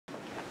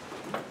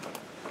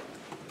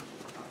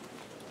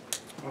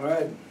All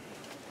right.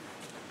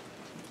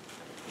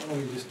 Why don't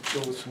we just go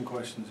with some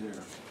questions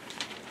here?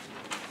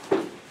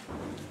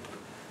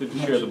 Did you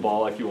share the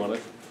ball like you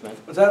wanted?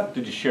 What's that?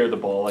 Did you share the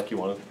ball like you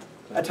wanted?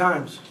 At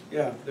times,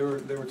 yeah. There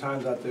were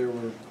times out there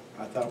where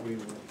I thought we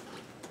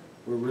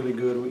were really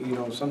good. You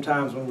know,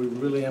 sometimes when we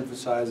really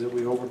emphasize it,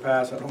 we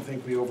overpass. I don't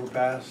think we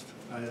overpassed.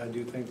 I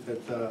do think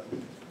that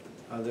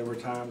there were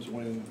times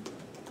when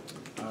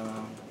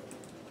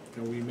you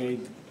know, we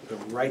made the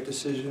right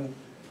decision,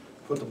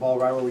 put the ball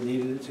right where we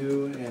needed it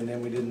to, and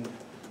then we didn't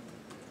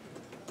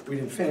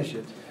finish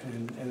it.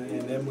 And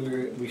then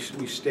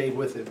we stayed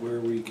with it, where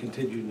we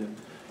continued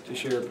to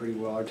share it pretty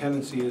well. Our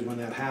tendency is when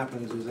that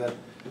happens is that,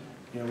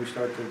 you know,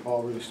 the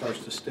ball really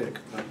starts to stick.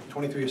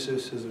 23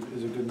 assists is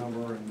a good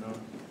number, and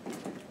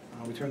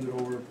we turned it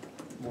over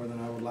more than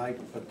I would like,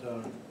 but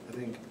I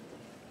think,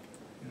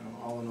 you know,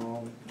 all in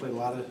all, we played a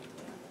lot of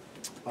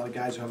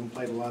guys who haven't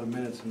played a lot of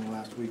minutes in the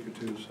last week or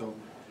two, so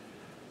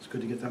it's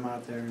good to get them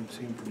out there and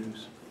see them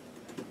produce.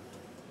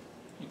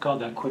 You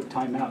called that quick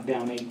timeout,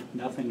 down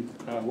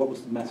 8-0. What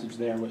was the message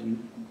there?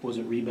 Was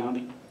it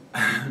rebounding?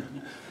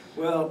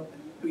 Well,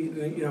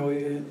 you know,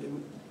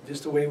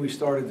 just the way we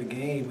started the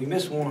game, we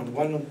missed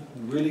one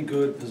really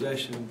good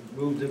possession,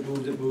 moved it,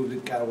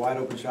 got a wide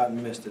open shot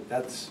and missed it.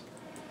 That's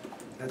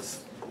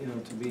you know,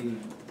 to be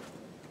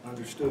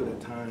understood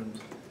at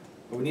times.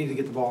 But we needed to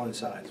get the ball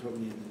inside, is what we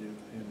needed to do.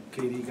 And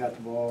KD got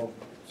the ball,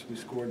 so we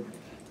scored,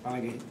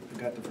 finally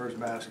got the first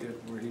basket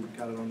where he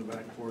got it on the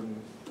backboard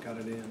and got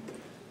it in.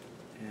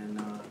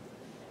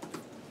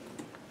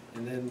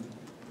 And then,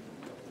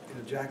 you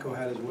know, Jacko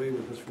had his way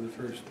with us for the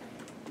first,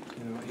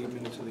 you know, 8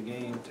 minutes of the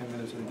game, 10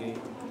 minutes of the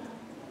game.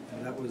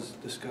 And that was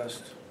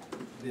discussed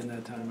in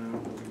that timeout a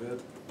little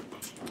bit.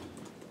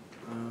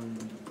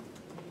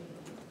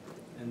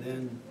 And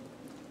then,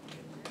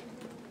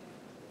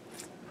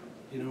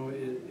 you know,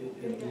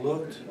 it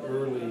looked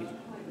early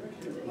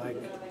like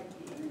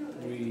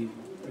we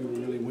were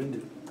really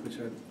winded, which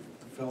I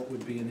felt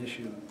would be an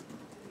issue.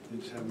 We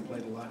just haven't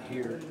played a lot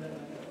here.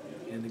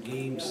 And the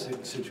game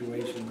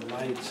situation, the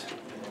lights,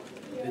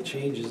 it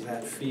changes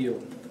that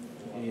feel.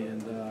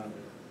 And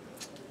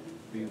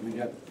we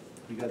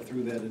got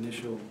through that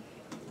initial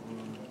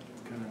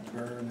kind of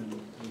burn, and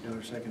we got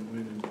our second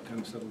win and kind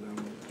of settled down.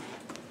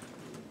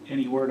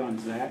 Any word on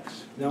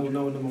Zach's? Now we'll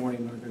know in the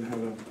morning. We're going to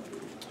have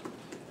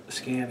a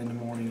scan in the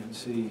morning and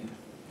see.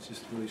 It's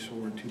just really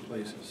sore in 2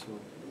 places, so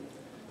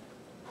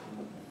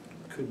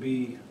could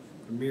be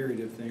a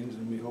myriad of things,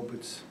 and we hope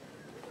it's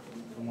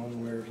the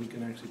one where he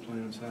can actually play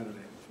on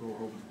Saturday. So we're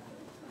hoping.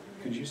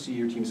 Could you see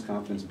your team's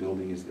confidence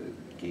building as the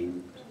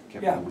game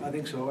kept Yeah, going? I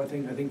think so. I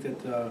think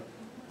that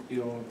you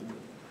know,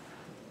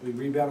 we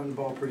rebounded the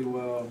ball pretty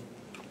well.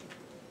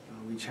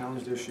 We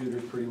challenged their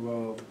shooters pretty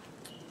well.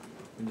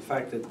 And the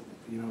fact that,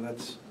 you know,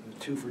 that's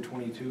 2 for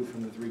 22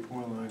 from the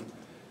 3-point line,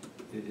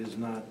 it is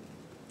not,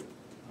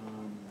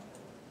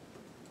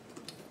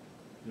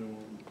 you know,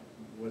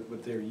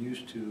 what they're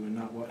used to, and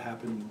not what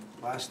happened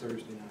last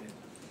Thursday night.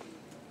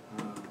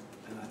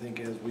 And I think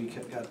as we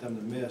got them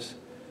to miss,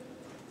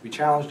 we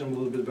challenged them a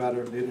little bit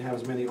better. They didn't have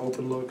as many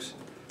open looks,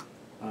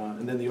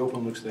 and then the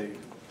open looks they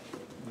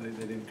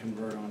didn't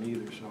convert on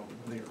either. So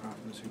I think our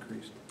confidence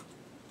increased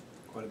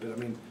quite a bit. I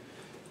mean,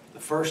 the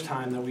first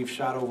time that we've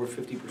shot over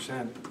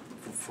 50%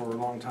 for a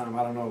long time.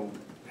 I don't know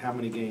how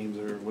many games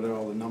or whatever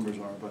all the numbers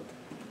are, but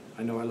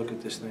I know I look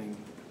at this thing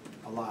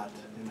a lot,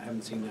 and I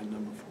haven't seen that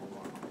number for a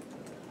while.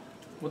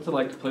 What's it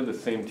like to play the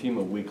same team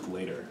a week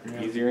later?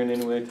 Yeah. Easier in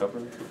any way,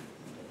 tougher?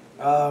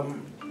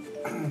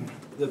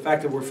 The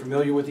fact that we're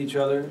familiar with each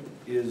other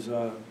is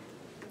a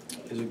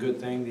good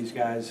thing. These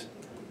guys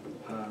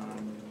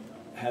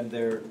had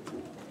their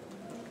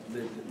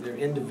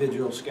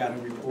individual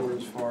scouting report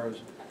as far as,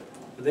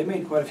 but they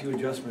made quite a few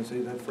adjustments.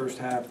 That first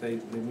half, they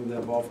moved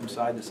that ball from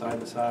side to side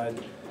to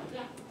side.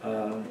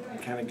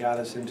 It kind of got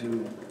us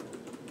into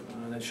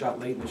that shot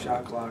late in the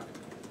shot clock,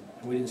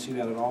 and we didn't see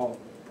that at all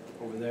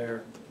over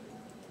there.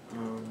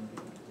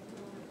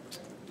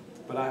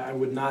 But I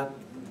would not,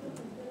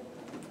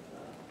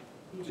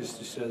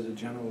 just as a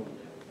general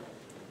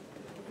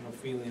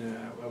feeling,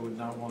 I would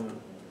not want to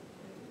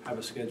have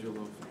a schedule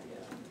of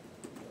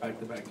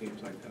back-to-back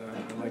games like that.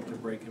 I like to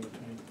break in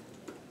between.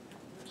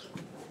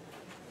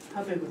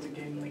 How big was a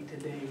game like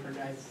today for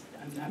guys?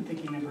 I'm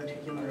thinking in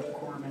particular of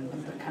Corman,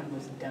 but kind of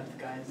those depth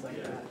guys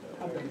like that.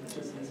 How big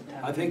just is it?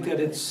 I think that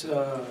it's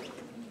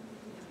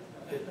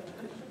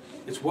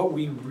what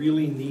we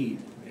really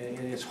need,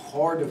 and it's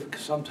hard to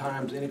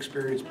sometimes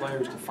inexperienced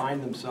players to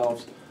find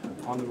themselves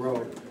on the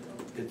road.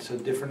 It's a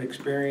different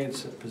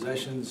experience.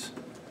 Possessions,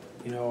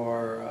 you know,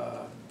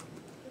 are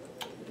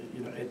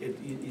you know,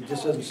 it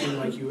just doesn't seem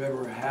like you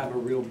ever have a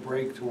real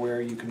break to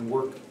where you can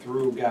work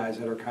through guys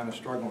that are kind of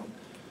struggling.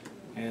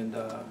 And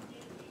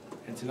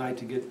tonight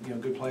to get, you know,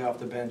 good play off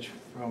the bench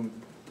from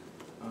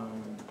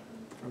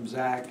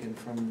Zach and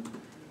from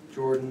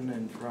Jordan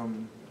and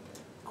from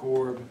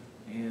Corb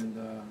and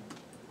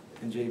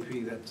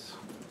JP.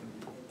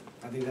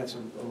 I think that's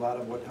a lot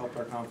of what helped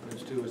our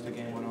confidence too as the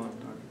game went on.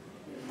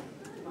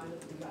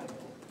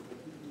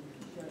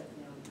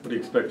 What do you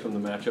expect from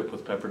the matchup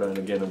with Pepperdine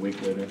again a week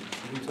later?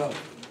 It'll be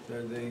tough.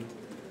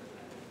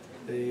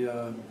 They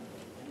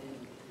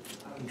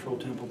control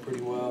tempo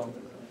pretty well,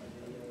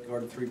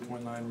 guard the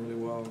three-point line really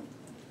well,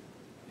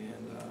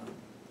 and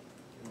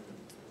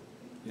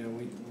you know,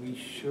 we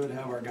should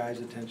have our guys'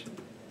 attention.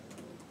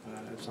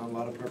 It's not a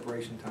lot of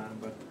preparation time,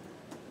 but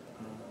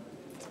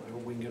I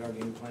hope we can get our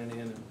game plan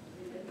in and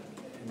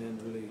then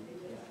really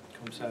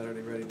come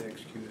Saturday ready to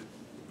execute it.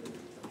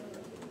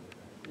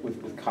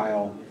 With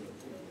Kyle,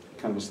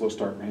 kind of a slow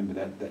start for him,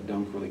 but that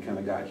dunk really kind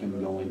of got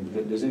him going.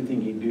 Does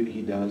anything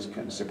he does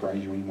kind of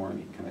surprise you anymore?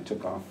 He kind of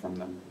took off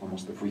from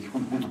almost the free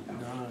throw line.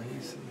 No,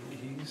 he's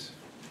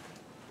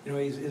you know,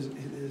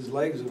 his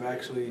legs have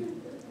actually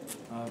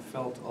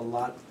felt a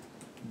lot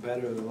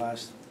better the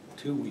last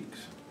 2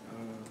 weeks,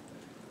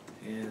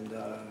 and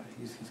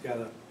he's got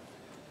a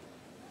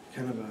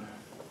kind of a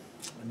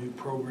new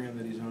program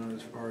that he's on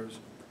as far as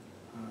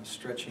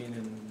stretching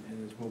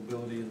and his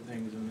mobility and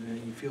things,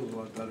 and he feels a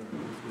lot better.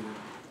 Hopefully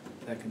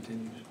that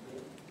continues.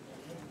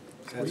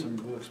 He's had some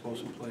real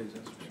explosive plays,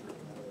 that's for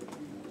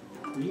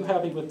sure. Were you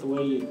happy with the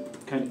way you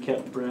kind of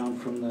kept Brown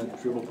from the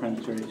dribble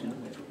penetration,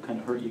 which kind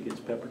of hurt you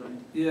against Pepperdine?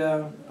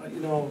 Yeah,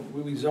 you know,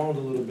 we zoned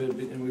a little bit,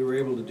 and we were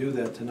able to do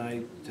that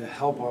tonight to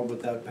help out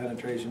with that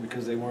penetration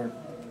because they weren't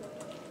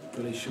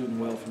really shooting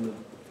well from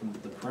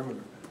the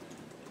perimeter.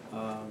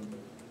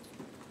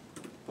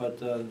 But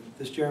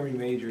this Jeremy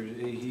Majors,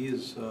 he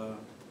is a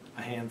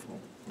handful.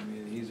 I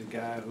mean, he's a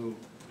guy who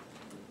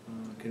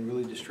can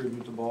really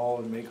distribute the ball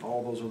and make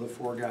all those other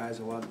four guys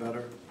a lot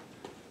better.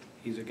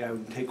 He's a guy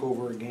who can take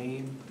over a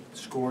game,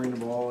 scoring the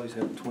ball. He's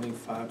had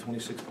 25,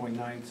 26-point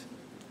nights.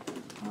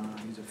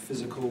 He's a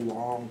physical,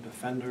 long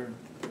defender,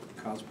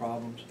 cause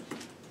problems.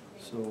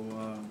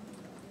 So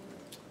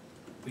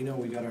we know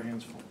we got our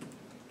hands full.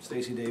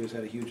 Stacey Davis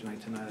had a huge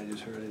night tonight. I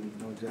just heard, I didn't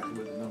know exactly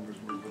what the numbers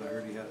were, but I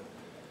heard he had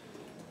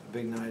a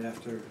big night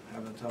after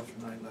having a tough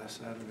night last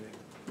Saturday.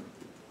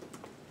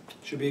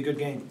 Should be a good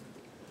game.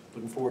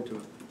 Looking forward to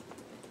it.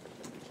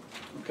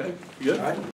 Okay, you good? All right.